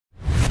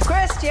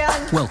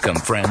Christian. Welcome,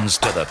 friends,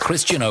 to the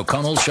Christian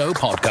O'Connell Show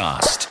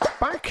podcast.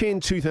 Back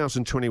in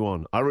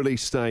 2021, I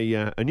released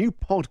a new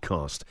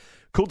podcast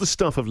called The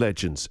Stuff of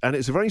Legends, and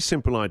it's a very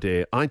simple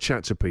idea. I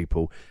chat to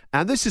people,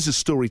 and this is a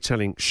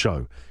storytelling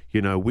show.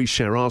 You know, we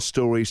share our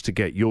stories to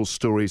get your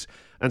stories.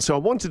 And so I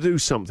wanted to do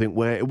something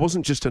where it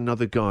wasn't just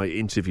another guy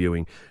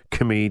interviewing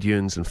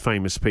comedians and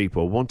famous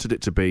people. I wanted it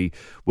to be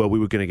where we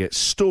were going to get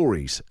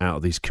stories out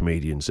of these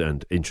comedians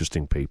and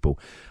interesting people.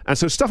 And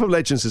so Stuff of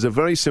Legends is a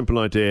very simple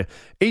idea.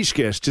 Each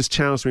guest just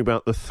tells me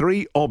about the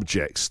three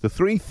objects, the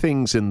three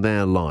things in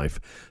their life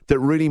that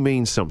really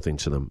mean something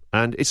to them.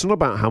 And it's not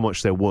about how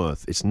much they're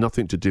worth. It's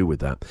nothing to do with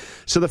that.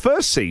 So the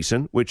first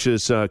season, which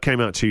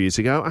came out 2 years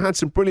ago, I had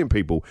some brilliant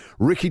people.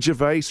 Ricky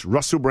Gervais,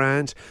 Russell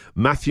Brand,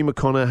 Matthew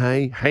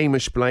McConaughey,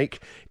 Hamish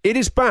Blake. It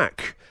is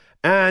back,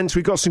 and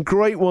we've got some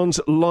great ones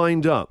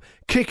lined up.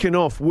 Kicking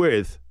off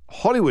with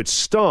Hollywood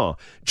star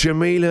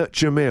Jameela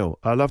Jamil.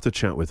 I love to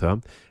chat with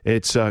her.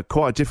 It's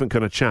quite a different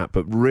kind of chat,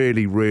 but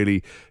really,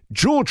 really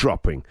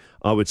jaw-dropping,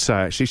 I would say,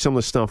 actually, some of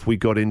the stuff we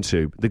got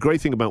into. The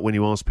great thing about when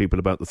you ask people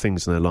about the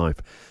things in their life,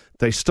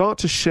 they start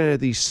to share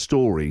these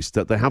stories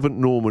that they haven't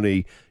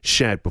normally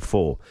shared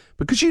before.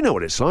 Because you know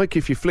what it's like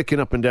if you're flicking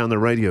up and down the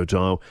radio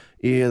dial,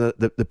 you hear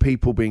the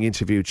people being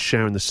interviewed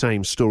sharing the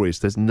same stories.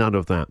 There's none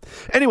of that.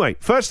 Anyway,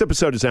 first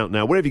episode is out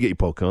now, wherever you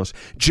get your podcasts.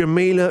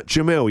 Jameela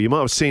Jamil, you might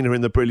have seen her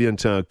in the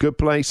brilliant Good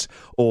Place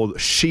or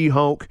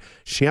She-Hulk.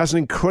 She has an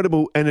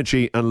incredible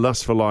energy and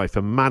lust for life,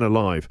 a man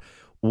alive.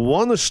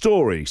 One of the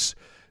stories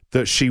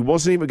that she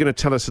wasn't even going to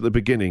tell us at the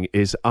beginning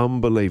is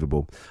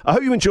unbelievable. I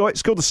hope you enjoy it.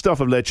 It's called The Stuff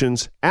of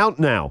Legends, out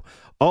now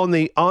on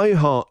the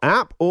iHeart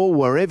app or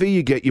wherever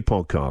you get your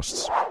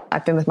podcasts.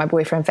 I've been with my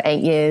boyfriend for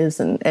 8 years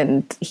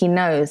and he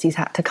knows he's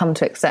had to come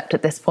to accept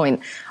at this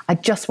point, I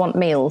just want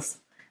meals.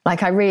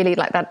 Like, I really,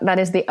 like, that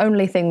is the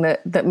only thing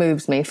that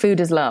moves me. Food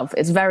is love.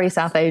 It's very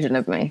South Asian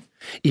of me.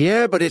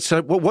 Yeah, but it's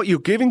what you're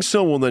giving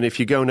someone then if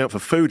you're going out for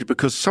food,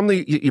 because some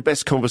of your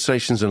best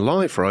conversations in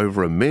life are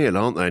over a meal,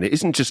 aren't they? And it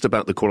isn't just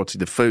about the quality of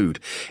the food.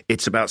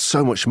 It's about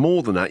so much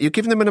more than that. You're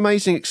giving them an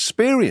amazing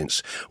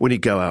experience when you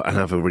go out and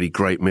have a really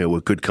great meal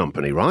with good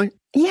company, right?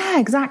 Yeah,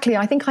 exactly.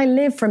 I think I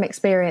live from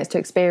experience to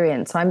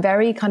experience. I'm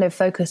very kind of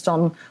focused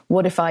on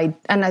what if I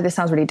know this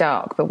sounds really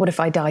dark, but what if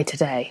I die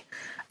today?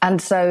 And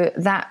so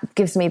that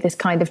gives me this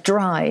kind of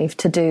drive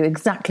to do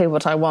exactly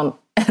what I want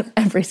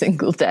every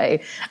single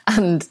day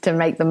and to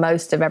make the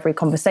most of every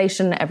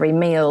conversation, every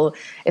meal.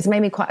 It's made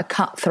me quite a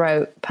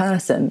cutthroat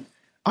person.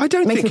 I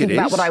don't think it is. Makes me think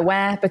about what I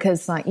wear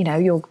because, like, you know,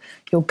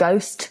 your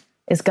ghost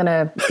is going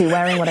to be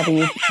wearing whatever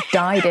you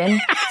died in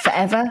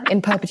forever, in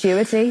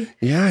perpetuity.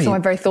 Yeah. So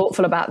I'm very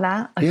thoughtful about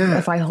that. Yeah.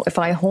 If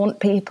I haunt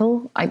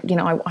people, I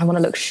want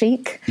to look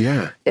chic.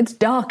 Yeah. It's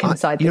dark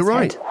inside this You're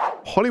right. head.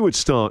 Hollywood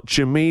star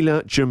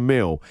Jameela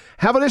Jamil.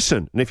 Have a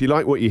listen. And if you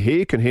like what you hear,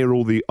 you can hear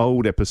all the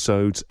old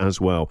episodes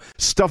as well.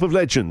 Stuff of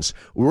Legends.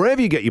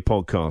 Wherever you get your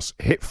podcasts,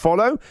 hit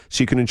follow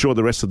so you can enjoy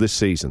the rest of this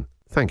season.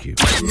 Thank you.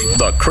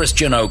 The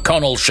Christian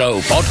O'Connell Show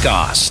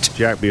podcast.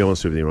 Jack, be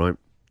honest with me, right?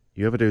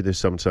 You ever do this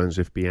sometimes?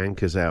 If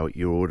Bianca's out,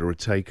 you order a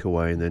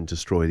takeaway and then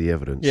destroy the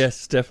evidence.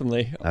 Yes,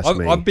 definitely.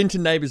 Me. I've been to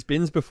Neighbours'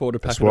 Bins before to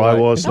pack That's it where away.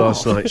 I was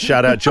last night.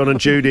 Shout out John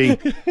and Judy.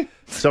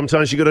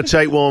 Sometimes you got to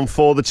take one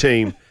for the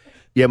team.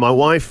 Yeah, my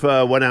wife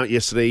went out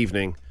yesterday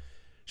evening.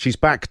 She's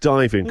back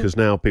diving because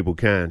now people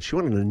can. She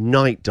went on a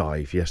night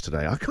dive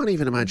yesterday. I can't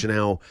even imagine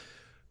how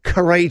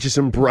courageous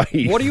and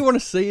brave. What do you want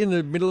to see in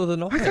the middle of the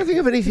night? I don't think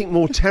of anything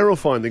more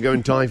terrifying than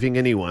going diving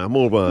anyway. I'm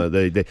more of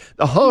the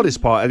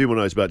hardest part everyone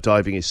knows about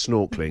diving is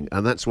snorkeling,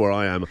 and that's where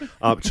I am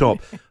up top.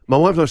 My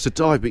wife loves to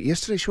dive, but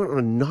yesterday she went on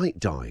a night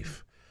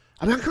dive.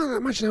 I mean, I can't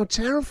imagine how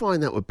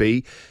terrifying that would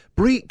be,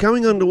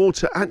 going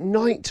underwater at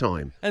night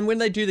time. And when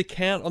they do the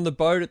count on the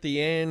boat at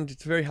the end,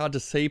 it's very hard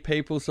to see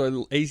people,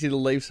 so easy to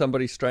leave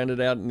somebody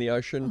stranded out in the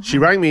ocean. She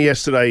rang me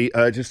yesterday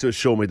just to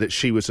assure me that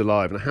she was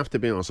alive, and I have to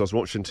be honest, I was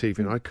watching TV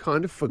and I'd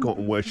kind of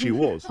forgotten where she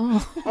was.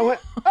 I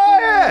went, oh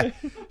yeah,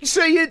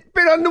 so you'd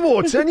been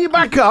underwater and you're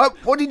back up.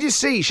 What did you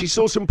see? She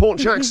saw some Port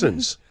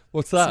Jacksons.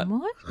 What's that?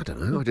 I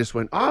don't know. I just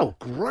went, oh,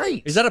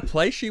 great. Is that a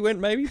place she went,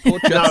 maybe?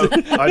 Port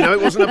Jackson? No, I know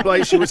it wasn't a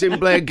place. She was in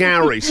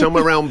Blairgowrie,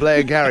 somewhere around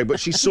Blairgowrie, but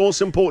she saw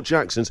some Port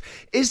Jacksons.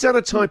 Is that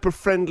a type of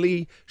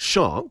friendly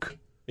shark?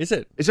 Is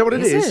it? Is that what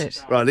it is?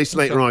 It? Right, at least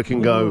later on I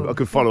can go. I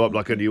can follow up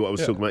like I knew what I was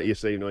talking about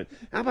yesterday evening.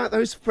 How about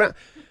those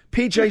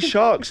PJ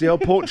Sharks, the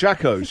old Port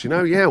Jackos,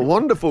 yeah,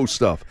 wonderful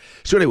stuff.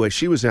 So anyway,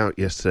 she was out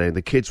yesterday and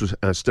the kids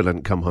still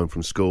hadn't come home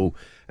from school.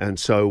 And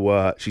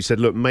so she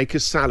said, look, make a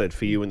salad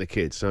for you and the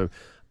kids. So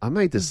I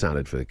made the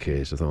salad for the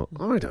kids. I thought,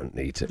 I don't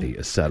need to eat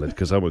a salad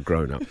because I'm a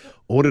grown-up.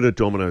 Ordered a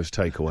Domino's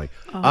takeaway.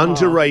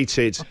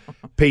 Underrated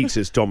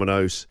pizzas,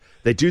 Domino's.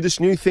 They do this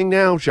new thing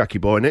now, Jackie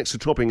boy. Next to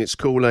topping, it's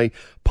called a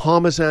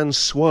Parmesan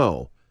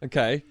swirl.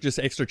 Okay, just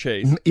extra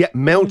cheese. Yeah,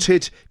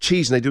 melted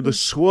cheese, and they do the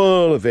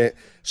swirl of it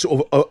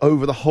sort of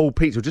over the whole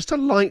pizza. Just a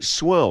light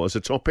swirl as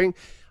a topping.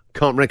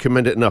 Can't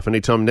recommend it enough.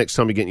 Next time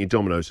you're getting your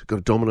Domino's, got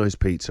a Domino's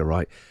pizza,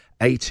 right?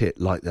 Ate it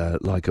like I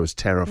was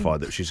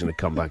terrified that she's going to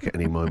come back at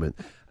any moment.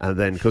 And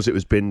then, because it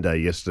was bin day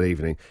yesterday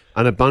evening,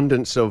 an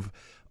abundance of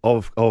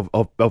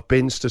of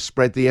bins to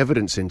spread the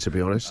evidence in, to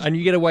be honest. And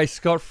you get away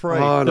scot-free.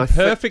 Oh, the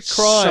perfect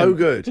crime. So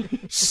good.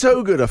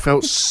 So good. I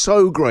felt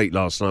so great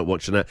last night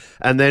watching it.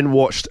 And then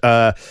watched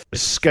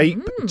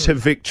Escape to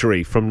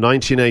Victory from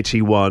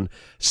 1981,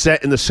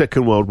 set in the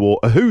Second World War.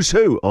 A who's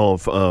who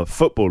of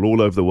football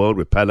all over the world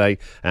with Pele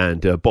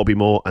and Bobby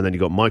Moore. And then you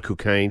got Michael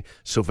Caine,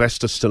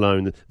 Sylvester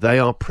Stallone. They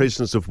are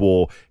prisoners of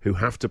war who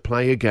have to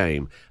play a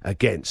game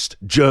against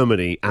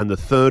Germany and the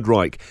Third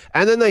Reich.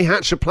 And then they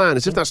hatch a plan,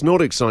 as if that's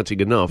not exciting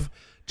enough,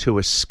 to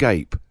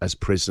escape as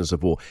prisoners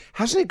of war.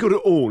 Hasn't it got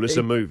it all as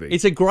a movie?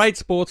 It's a great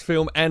sports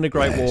film and a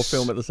great war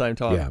film at the same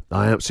time. Yeah,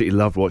 I absolutely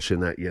loved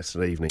watching that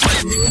yesterday evening.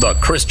 The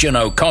Christian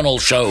O'Connell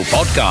Show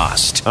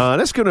podcast.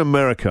 Let's go to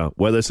America,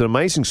 where there's an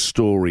amazing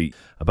story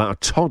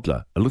about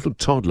a little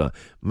toddler,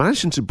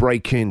 managing to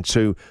break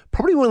into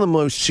probably one of the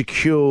most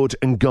secured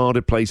and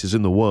guarded places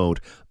in the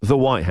world, the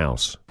White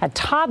House. A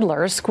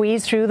toddler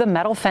squeezed through the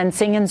metal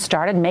fencing and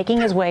started making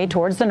his way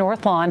towards the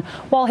North Lawn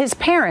while his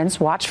parents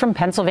watched from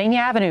Pennsylvania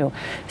Avenue.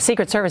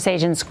 Secret Service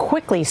agents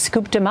quickly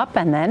scooped him up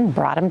and then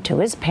brought him to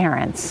his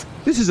parents.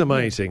 This is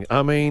amazing.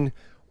 I mean,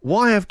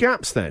 why have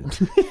gaps then?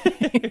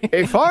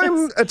 If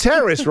I'm a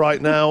terrorist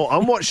right now,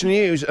 I'm watching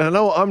news and I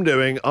know what I'm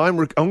doing.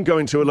 I'm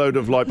going to a load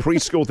of like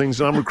preschool things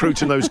and I'm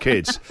recruiting those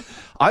kids.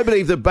 I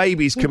believe that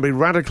babies can be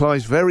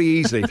radicalised very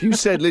easily. If you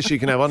said, listen, you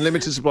can have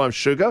unlimited supply of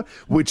sugar,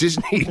 we just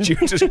need you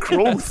to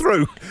crawl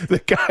through the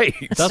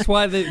gates. That's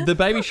why the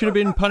baby should have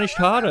been punished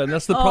harder, and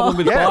that's the problem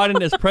with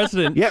Biden as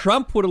president. Yep.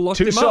 Trump would have locked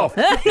Too him soft.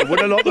 up. It would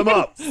have locked them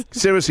up.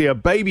 Seriously, a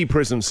baby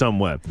prison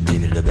somewhere.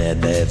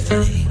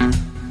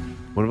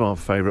 One of our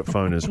favourite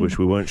phoners, which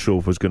we weren't sure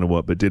if was going to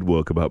work, but did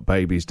work, about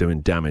babies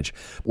doing damage.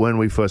 When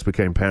we first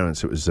became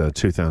parents, it was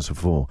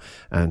 2004.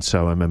 And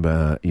so I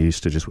remember you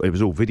used to it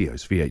was all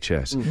videos,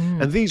 VHS.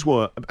 Mm-hmm. And these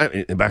were,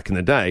 back in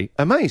the day,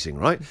 amazing,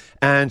 right?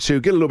 And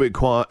to get a little bit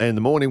quiet in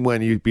the morning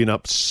when you've been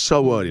up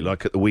so early,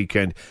 like at the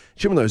weekend. Do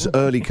you remember those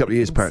early couple of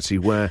years, Patsy,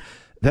 where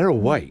they're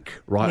awake,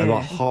 right, at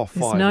about 5:30.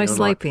 There's no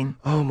sleeping.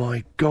 Like, oh,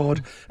 my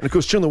God. And, of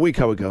course, during the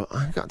week I would go,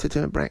 I've got to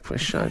do a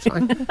breakfast show. So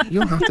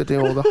you'll have to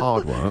do all the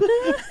hard work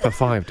for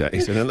 5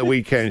 days. And then the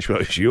weekend, she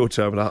goes, it's your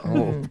turn. I'm like,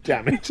 oh,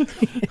 damn it.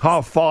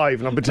 5:30,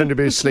 and I'm pretending to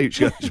be asleep.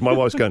 My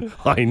wife's going,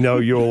 I know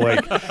you're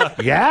awake.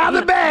 Get out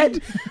of the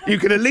bed. You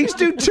can at least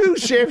do 2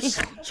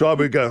 shifts. So I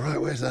would go, right,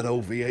 where's that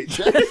old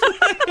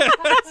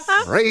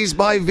VHS? Raised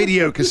by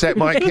video cassette,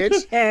 my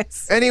kids.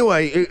 Yes.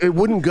 Anyway, it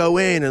wouldn't go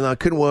in, and I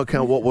couldn't work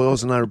out what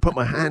was, and I would put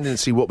my hand in and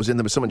see what was in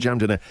there. But someone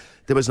jammed in there.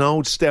 There was an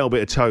old stale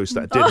bit of toast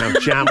that didn't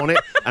have jam on it,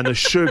 and the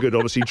sugar had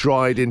obviously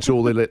dried into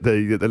all the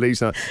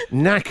leaves. And I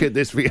knackered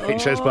this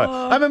VHS player.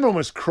 I remember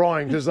almost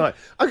crying, because like,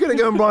 I'm going to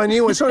go and buy a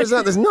new one. Sorry,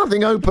 there's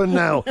nothing open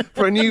now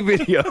for a new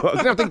video. I'm going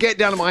to have to get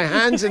down on my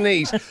hands and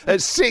knees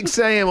at 6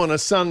 a.m. on a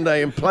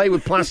Sunday and play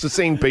with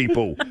plasticine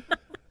people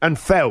and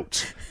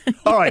felt.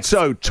 All right,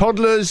 so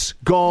toddlers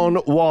gone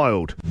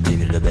wild.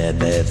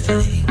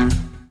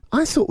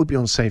 I thought we'd be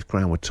on safe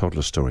ground with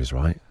toddler stories,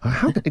 right?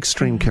 How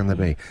extreme can they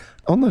be?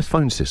 On the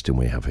phone system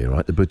we have here,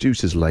 right, the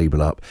producers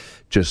label up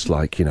just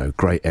like,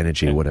 great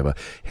energy or whatever.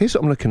 Here's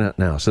what I'm looking at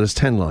now. So there's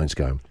 10 lines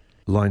going.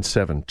 Line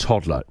 7,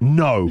 toddler,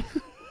 no.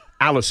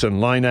 Alison,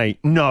 line 8,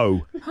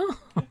 no.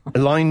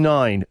 Line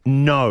 9,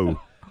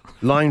 no.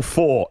 Line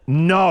 4,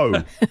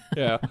 no.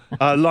 Yeah.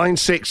 Line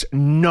 6,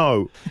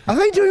 no. Are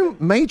they doing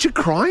major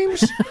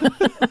crimes?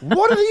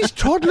 What are these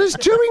toddlers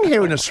doing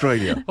here in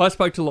Australia? I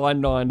spoke to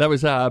line 9. That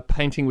was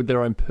painting with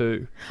their own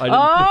poo.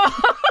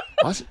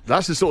 That's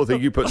the sort of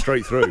thing you put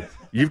straight through.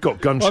 You've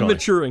got gunshot. I'm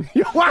maturing.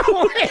 Wow,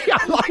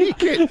 I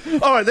like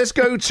it. All right, let's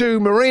go to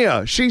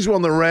Maria. She's one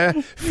of the rare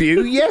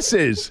few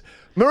yeses.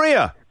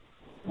 Maria.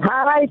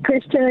 Hi,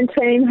 Christian and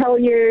team. How are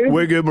you?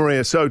 We're good,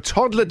 Maria. So,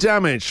 toddler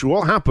damage.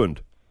 What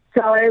happened?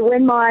 So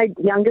when my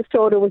youngest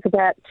daughter was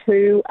about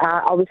 2,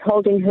 I was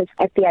holding her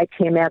at the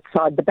ATM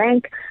outside the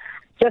bank.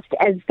 Just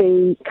as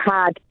the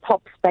card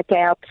pops back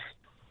out,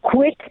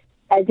 quick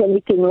as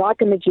anything,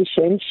 like a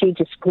magician, she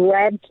just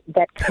grabbed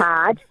that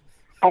card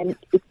and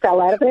it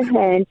fell out of her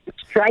hand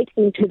straight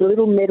into the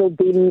little metal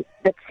bin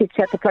that sits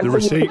at the front. The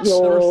where you receipts. put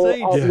your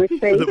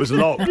receipt. That was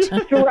locked.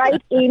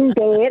 Straight in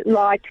there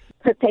like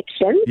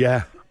perfection.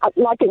 Yeah.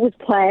 Like it was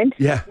planned.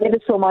 Yeah. Never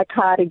saw my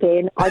card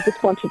again. I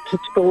just wanted to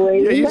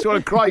scream. Yeah, you just want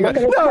to cry. I'm not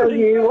going to tell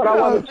you what I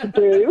wanted to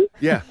do.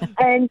 Yeah.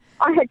 And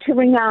I had to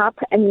ring up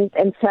and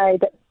say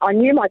that I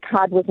knew my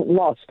card wasn't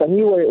lost. I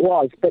knew where it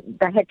was, but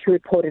they had to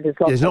report it as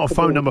lost. There's not a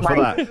phone number for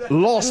that.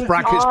 Lost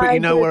brackets, but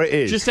you know where it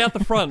is. Just out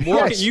the front.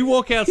 You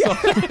walk outside.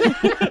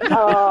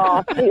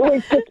 Oh, it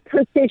was just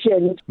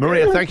precision.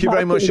 Maria, thank you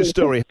very much for your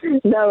story.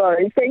 No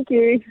worries. Thank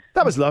you.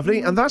 That was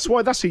lovely, and that's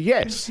why that's a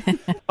yes.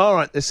 All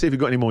right, let's see if we've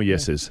got any more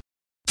yeses.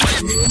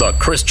 The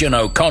Christian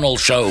O'Connell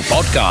Show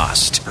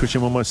podcast.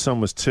 Christian, when my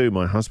son was 2,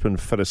 my husband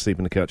fell asleep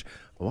on the couch.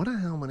 I wonder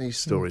how many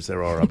stories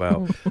there are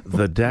about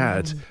the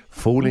dad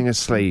falling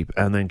asleep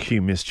and then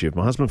cue mischief.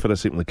 My husband fell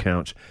asleep on the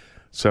couch,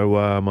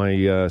 so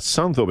my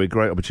son thought it would be a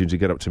great opportunity to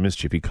get up to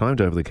mischief. He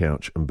climbed over the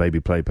couch and baby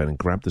playpen and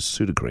grabbed the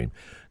Sudocrem,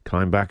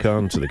 climbed back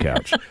onto the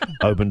couch,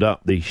 opened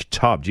up the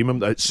tub. Do you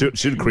remember that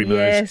Sudocrem in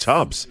those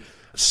tubs?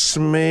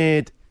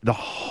 smeared the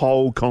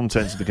whole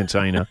contents of the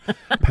container,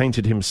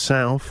 painted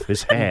himself,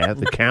 his hair,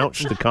 the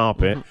couch, the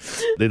carpet,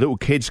 the little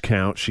kid's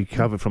couch he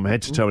covered from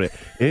head to toe.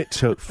 It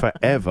took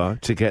forever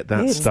to get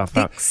that stuff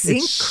out.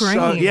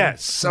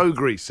 It's so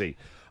greasy.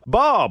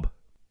 Bob.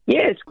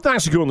 Yes.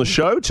 Thanks for coming on the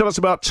show. Tell us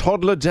about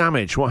toddler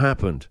damage. What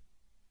happened?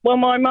 Well,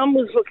 my mum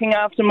was looking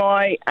after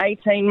my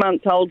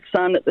 18-month-old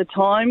son at the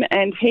time,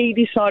 and he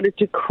decided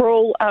to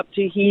crawl up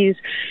to his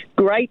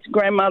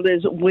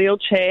great-grandmother's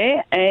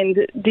wheelchair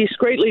and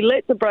discreetly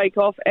let the brake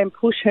off and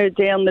push her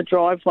down the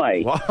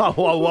driveway.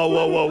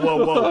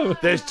 Whoa.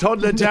 There's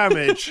toddler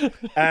damage,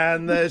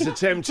 and there's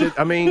attempted...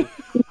 I mean,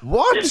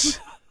 what?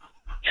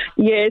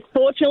 Yes,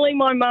 fortunately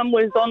my mum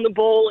was on the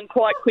ball and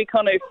quite quick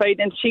on her feet,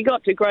 and she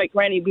got to Great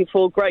Granny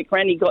before Great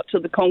Granny got to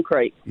the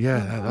concrete. Yeah,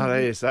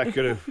 that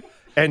could have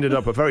ended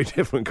up a very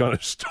different kind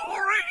of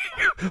story.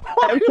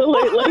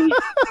 Absolutely.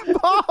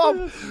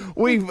 Bob,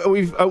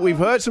 we've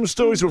heard some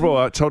stories before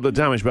about toddler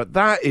damage, but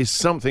that is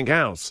something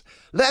else.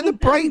 Letting the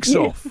brakes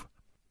off.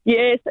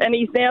 Yes, and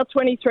he's now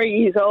 23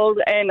 years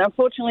old, and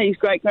unfortunately his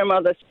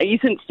great-grandmother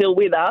isn't still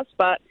with us,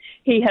 but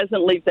he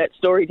hasn't lived that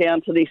story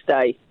down to this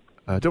day.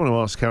 I don't want to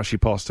ask how she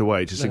passed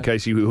away, just in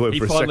case you were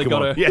for a second.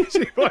 Got her. Yes,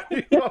 he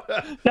finally got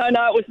her. No,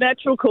 it was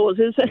natural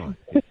causes.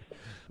 Right.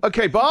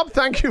 Okay, Bob,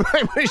 thank you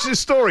very much for the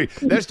story.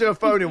 Let's do a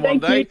phone-in one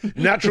day.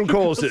 Natural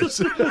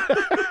causes.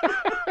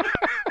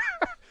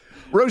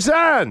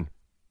 Roseanne.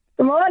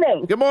 Good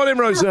morning. Good morning,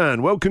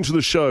 Roseanne. Welcome to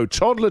the show.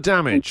 Toddler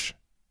damage.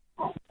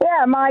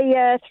 Yeah, my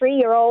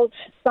 3-year-old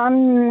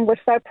son was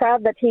so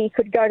proud that he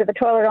could go to the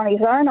toilet on his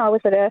own. I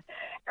was at a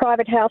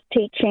private house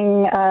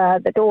teaching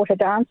the daughter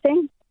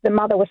dancing. The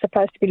mother was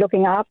supposed to be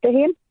looking after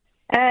him.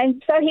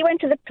 And so he went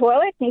to the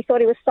toilet and he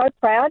thought he was so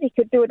proud he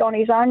could do it on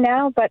his own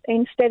now, but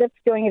instead of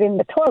doing it in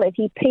the toilet,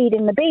 he peed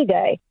in the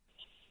bidet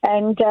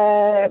and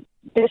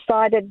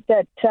decided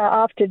that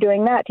after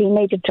doing that he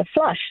needed to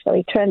flush, so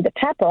he turned the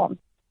tap on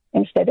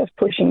instead of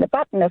pushing the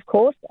button, of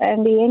course,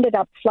 and he ended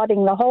up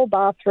flooding the whole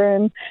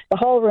bathroom, the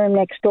whole room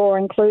next door,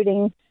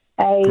 including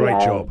a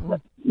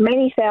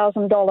many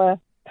 $1,000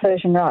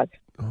 Persian rug.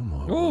 Oh,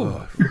 my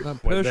God.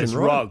 There's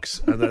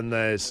rugs, and then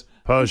there's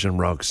Persian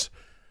rugs.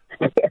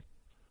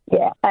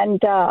 Yeah, and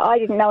I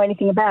didn't know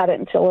anything about it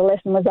until the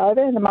lesson was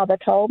over, and the mother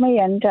told me,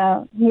 and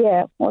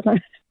it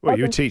wasn't... Well,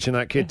 you were teaching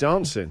that kid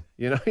dancing.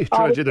 You know, you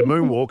try to do the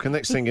moonwalk, and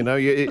next thing you know,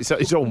 it's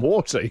on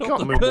water. You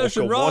can't moonwalk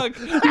Persian on rug.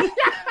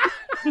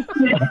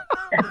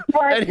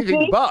 water.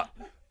 Anything but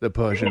the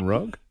Persian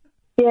rug.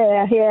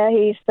 Yeah,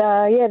 he's...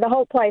 the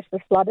whole place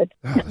was flooded.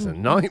 Oh, that's a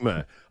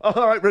nightmare.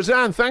 All right,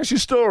 Roseanne, thanks for your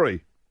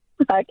story.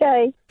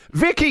 Okay.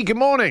 Vicky, good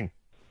morning.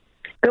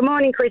 Good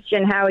morning,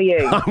 Christian. How are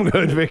you? I'm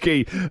good,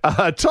 Vicky.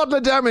 Toddler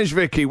damage,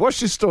 Vicky.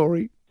 What's your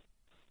story?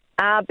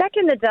 Back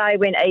in the day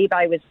when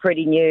eBay was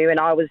pretty new and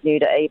I was new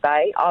to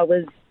eBay, I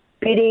was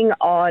bidding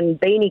on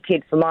Beanie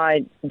Kid for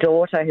my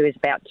daughter, who is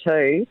about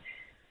 2,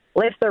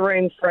 left the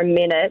room for a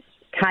minute,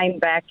 came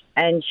back,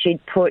 and she'd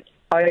put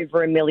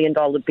over $1 million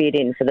bid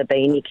in for the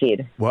Beanie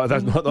Kid. Well,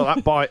 that's not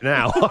that bite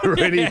now.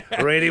 I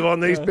really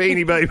want these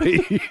Beanie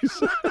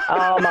Babies.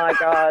 Oh, my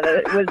God.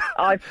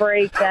 I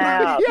freaked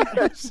out.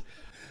 Yes.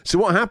 So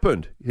what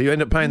happened? You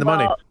end up paying the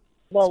money?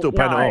 Well, still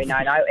paying it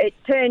off? No. It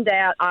turned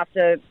out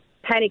after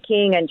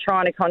panicking and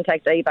trying to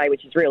contact eBay,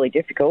 which is really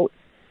difficult,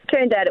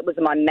 turned out it was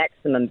my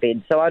maximum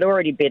bid. So I'd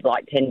already bid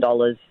like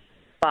 $10,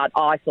 but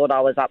I thought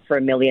I was up for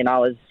 $1 million. I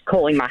was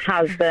calling my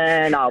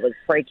husband. I was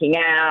freaking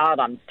out.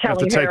 I'm telling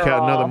her you have to take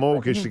out off. another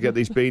mortgage to get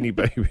these Beanie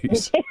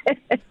Babies.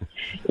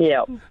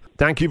 Yeah.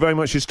 Thank you very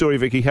much for your story,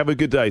 Vicky. Have a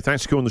good day.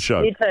 Thanks for calling the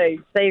show. You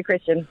too. See you,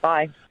 Christian.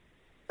 Bye.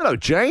 Hello,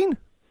 Jane.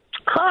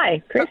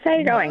 Hi, Chris. How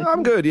you going?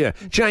 I'm good, yeah.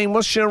 Jane,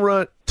 what's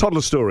your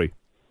toddler story?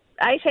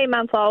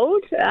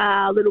 18-month-old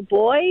little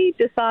boy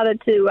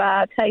decided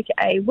to take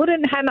a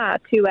wooden hammer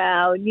to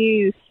our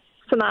new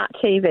smart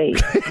TV.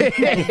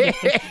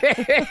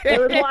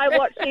 It was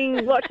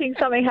like watching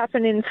something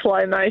happen in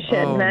slow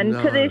motion.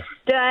 To this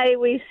day,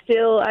 we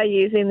still are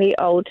using the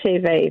old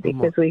TV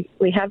because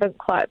we haven't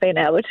quite been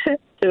able to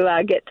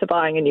get to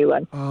buying a new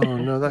one. Oh,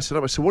 no, that's a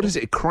number. So what is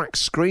it, a cracked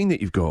screen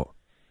that you've got?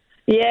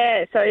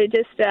 Yeah, so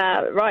just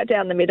right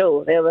down the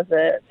middle, there was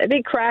a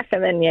big crack,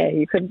 and then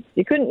you couldn't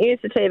use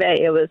the TV.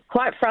 It was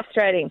quite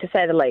frustrating, to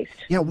say the least.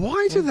 Yeah,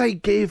 why do they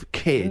give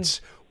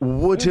kids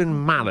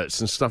wooden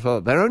mallets and stuff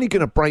like that? They're only going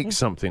to break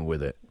something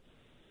with it.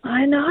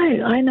 I know,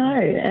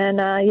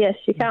 and yes,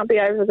 you can't be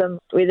over them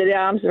within the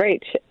arm's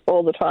reach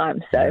all the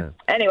time. So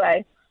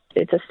anyway,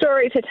 it's a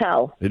story to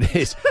tell. It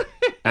is.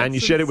 And you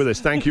shared it with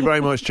us. Thank you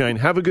very much, Jane.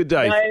 Have a good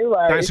day. No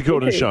worries. Thanks for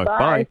calling the show.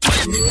 Bye.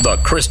 The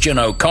Christian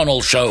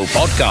O'Connell Show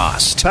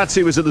podcast.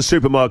 Patsy was at the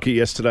supermarket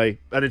yesterday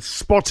and had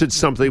spotted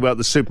something about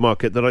the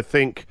supermarket that I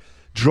think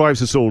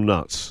drives us all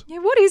nuts. Yeah,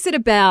 what is it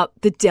about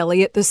the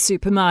deli at the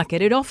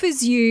supermarket? It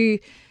offers you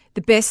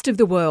the best of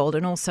the world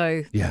and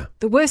also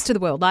the worst of the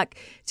world. Like,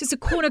 it's just a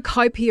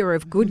cornucopia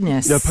of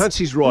goodness. No,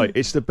 Patsy's right.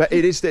 It's the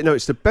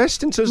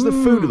best in terms of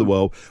the food of the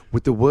world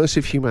with the worst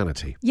of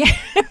humanity. Yeah,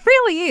 it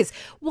really is.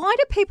 Why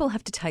do people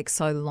have to take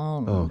so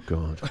long? Oh,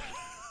 God.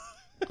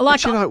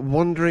 Like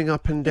wandering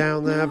up and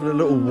down there, having a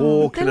little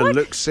walk and a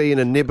look-see and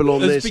a nibble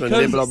on this and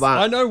a nibble on that.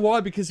 I know why,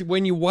 because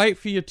when you wait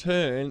for your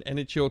turn and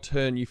it's your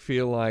turn, you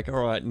feel like,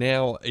 all right,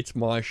 now it's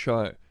my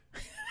show.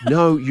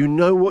 No, you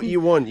know what you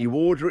want. You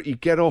order it, you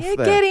get off there.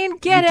 Get in,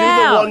 get out. You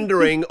do the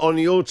wandering on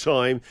your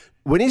time.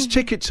 When it's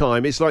ticket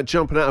time, it's like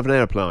jumping out of an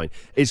airplane.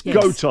 It's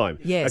go time.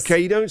 Yes. Okay,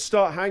 you don't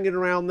start hanging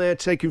around there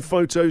taking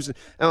photos.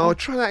 Oh,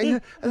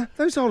 try that.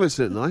 Those olives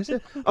look nice.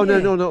 Oh,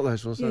 no, not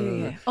those ones.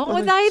 Yeah. Oh,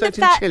 are they the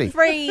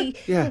fat-free?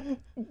 Yeah.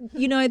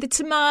 You know, the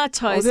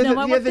tomatoes. Oh, no,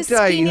 I want the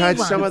skinny you had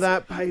ones. some of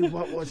that.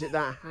 What was it?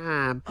 That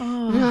ham.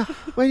 Yeah.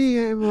 When do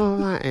you get more of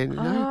that in?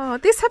 No? Oh,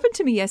 this happened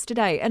to me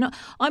yesterday, and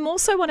I'm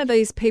also one of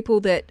these people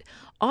that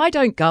I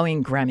don't go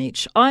in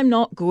grammage. I'm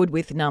not good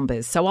with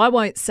numbers, so I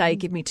won't say,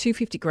 give me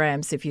 250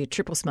 grams of your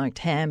triple smoked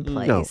ham,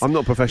 please. No, I'm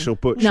not a professional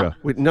butcher.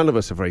 No. None of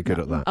us are very good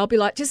at that. I'll be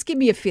like, just give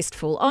me a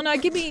fistful. Oh, no,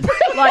 give me,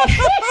 like,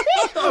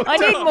 I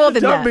need more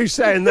than that. Don't be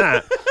saying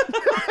that.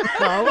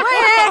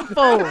 Oh,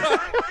 handful.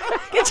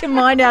 Get your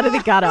mind out of the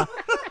gutter.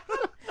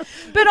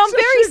 But I'm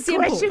very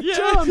simple.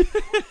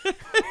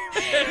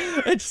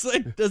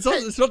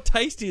 It's not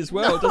tasty as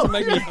well. It doesn't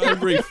make me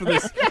hungry for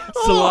this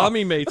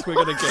salami meats we're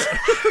going to get.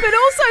 But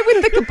also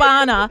with the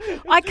cabana,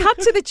 I cut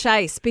to the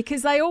chase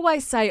because they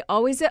always say,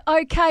 oh, is it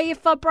okay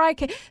if I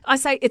break it? I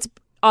say,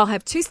 I'll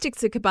have 2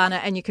 sticks of cabana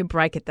and you can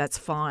break it. That's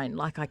fine.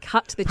 Like, I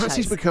cut to the Perhaps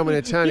chase. he's becoming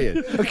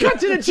Italian. Cut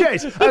to the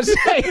chase. I'm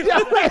saying,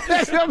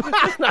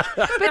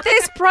 but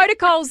there's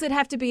protocols that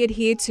have to be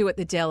adhered to at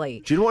the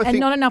deli. Do you know what I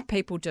think? Not enough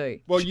people do.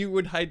 Well, you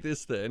would hate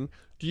this then.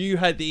 Do you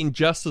hate the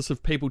injustice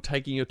of people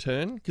taking your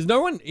turn? Because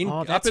no one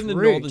up in the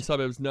northern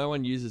suburbs, no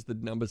one uses the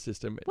number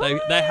system.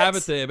 They have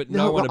it there, but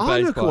no one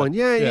obeys by it.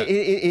 Yeah,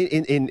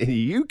 in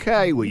the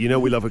UK, well, you know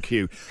we love a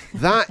queue.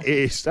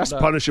 That's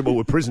punishable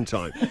with prison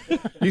time.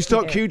 You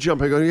start queue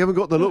jumping, you haven't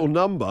got the little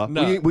number.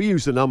 No. We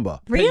use the number.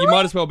 Really? You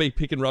might as well be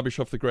picking rubbish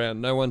off the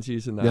ground. No one's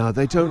using that. No,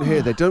 they don't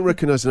hear. They don't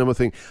recognise the number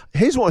thing.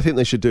 Here's what I think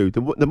they should do.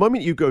 The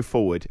moment you go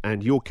forward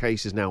and your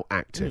case is now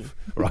active,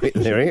 right?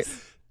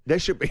 There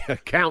should be a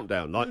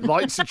countdown, like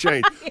lights are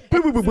changed,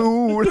 boo, boo, boo,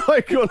 boo,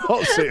 like on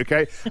hot seat,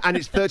 okay? And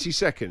it's 30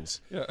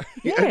 seconds. Yeah.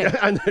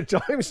 And the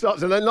time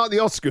starts, and then like the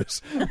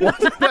Oscars,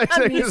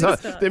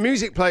 the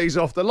music plays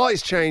off, the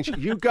lights change,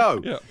 you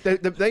go. Yeah.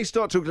 They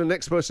start talking to the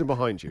next person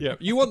behind you. Yeah.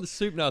 You want the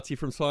soup Nazi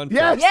from Seinfeld.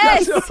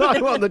 Yes! That's what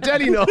I want, the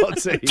Deli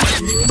Nazi.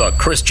 The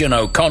Christian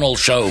O'Connell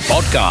Show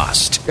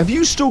podcast. Have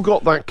you still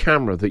got that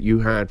camera that you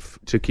had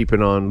to keep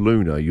an eye on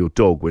Luna, your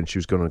dog, when she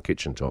was going on a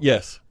kitchen top?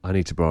 Yes. I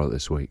need to borrow it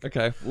this week.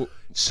 Okay. Well,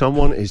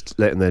 someone is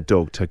letting their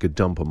dog take a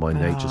dump on my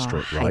nature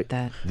strip, right?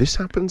 That. This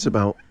happens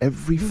about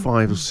every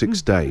 5 or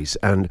 6 days.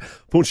 And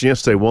fortunately,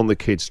 yesterday, one of the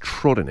kids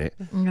trod in it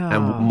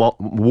and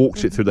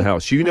walked it through the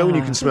house. You know when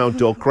you can smell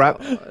dog crap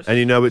and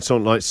you know it's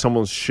on like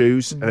someone's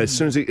shoes, and as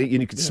soon as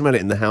you can smell it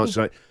in the house,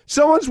 you're like,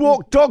 someone's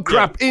walked dog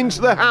crap into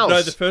the house.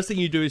 No, the first thing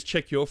you do is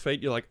check your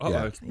feet. You're like,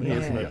 it's me,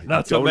 isn't it?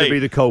 That's don't want to be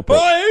the culprit.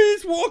 Boy,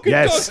 he's walking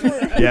dog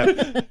crap.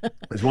 Yeah.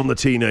 There's one of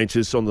the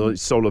teenagers on the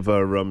sole of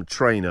her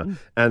trainer,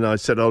 and I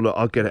said, oh, look,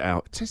 I'll get it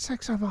out. It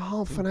takes over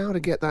half an hour to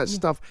get that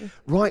stuff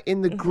right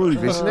in the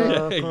groove, isn't it?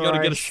 Yeah, you got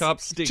to get a sharp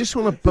stick. Just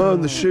want to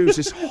burn the shoes.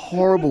 It's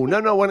horrible. No,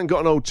 I went and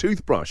got an old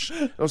toothbrush.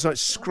 I was like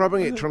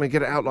scrubbing it, trying to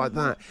get it out like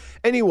that.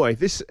 Anyway,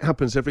 this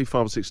happens every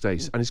 5 or 6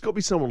 days, and it's got to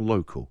be someone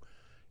local.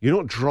 You're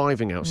not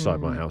driving outside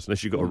my house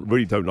unless you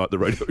really don't like the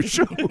radio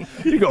show.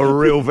 You've got a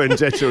real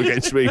vendetta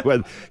against me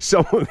when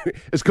someone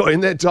has got in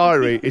their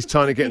diary, it's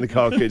time to get in the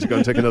car, kids, go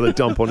and take another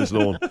dump on his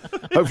lawn.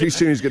 Hopefully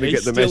soon he's going to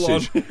get the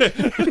message.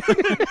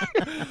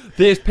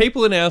 There's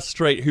people in our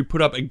street who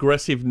put up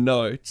aggressive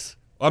notes.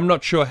 I'm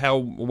not sure how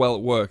well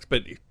it works,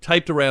 but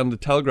taped around the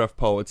telegraph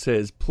pole it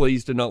says,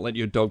 please do not let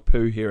your dog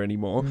poo here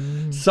anymore.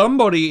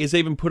 Somebody has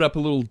even put up a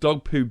little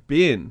dog poo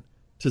bin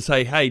to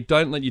say, hey,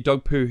 don't let your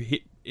dog poo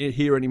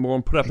here anymore,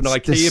 and put up an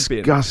IKEA bin.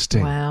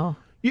 Disgusting. Wow.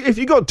 If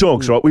you've got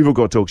dogs, right, we've all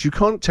got dogs, you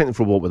can't take them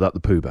for a walk without the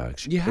poo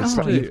bags. You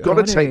have to. You've got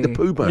to take the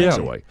poo bags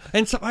away.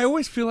 And so I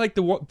always feel like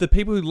the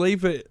people who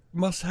leave it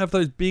must have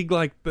those big,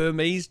 like,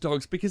 Burmese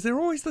dogs, because they're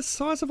always the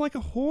size of, like, a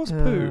horse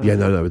poo. Yeah,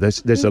 no,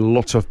 there's a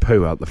lot of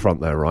poo out the front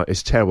there, right?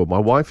 It's terrible. My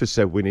wife has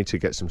said we need to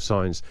get some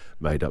signs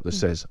made up that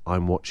says,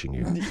 I'm watching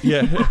you.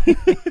 Yeah.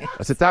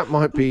 I said, that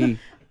might be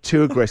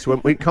too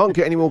aggressive. We can't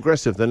get any more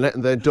aggressive than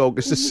letting their dog,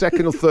 it's the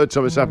second or third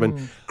time it's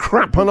happened,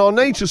 crap on our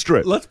nature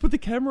strip. Let's put the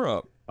camera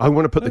up. I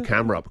want to put the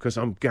camera up because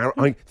I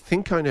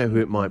think I know who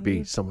it might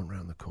be. Someone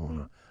round the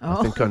corner.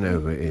 I think I know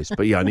who it is.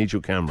 But yeah, I need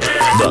your camera.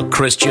 The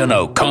Christian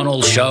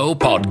O'Connell Show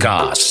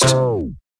podcast.